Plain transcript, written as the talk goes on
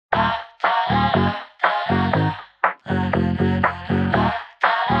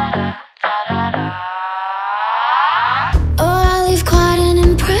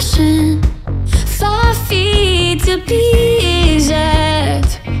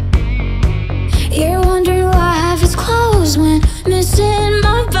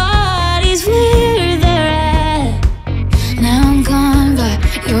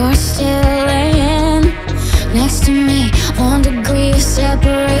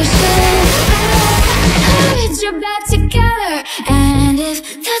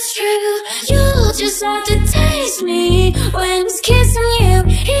just have to taste me when it's kissing you.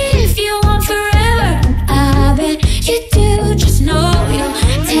 If you want forever, I bet you do. Just know you'll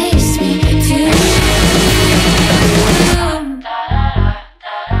taste me too.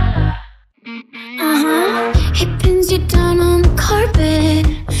 He pins you down on the carpet,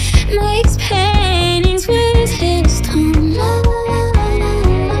 makes paintings with his tongue.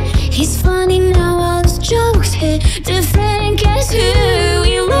 He's funny now, all his jokes hit different. Guess who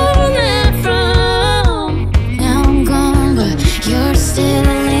we learned that from? Now I'm gone, but you're still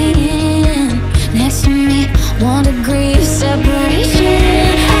laying next to me, 1 degree of separation.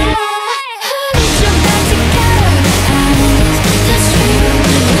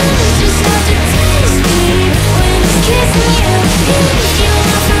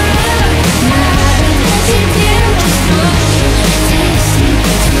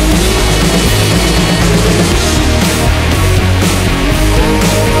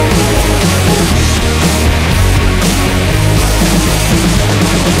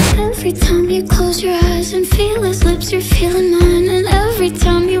 Every time you close your eyes and feel his lips, you're feeling mine. And every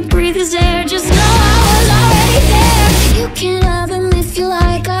time you breathe his air, just know I was already there. You can love him if you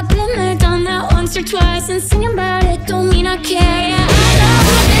like, I've been there, done that once or twice. And singing about it don't mean I care. Yeah, I know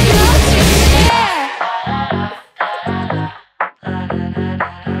I've been lost to share.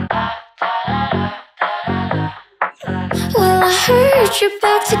 Well, I heard you're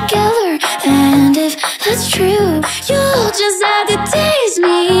back together, and if that's true, you'll just have to taste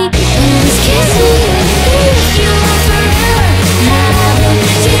me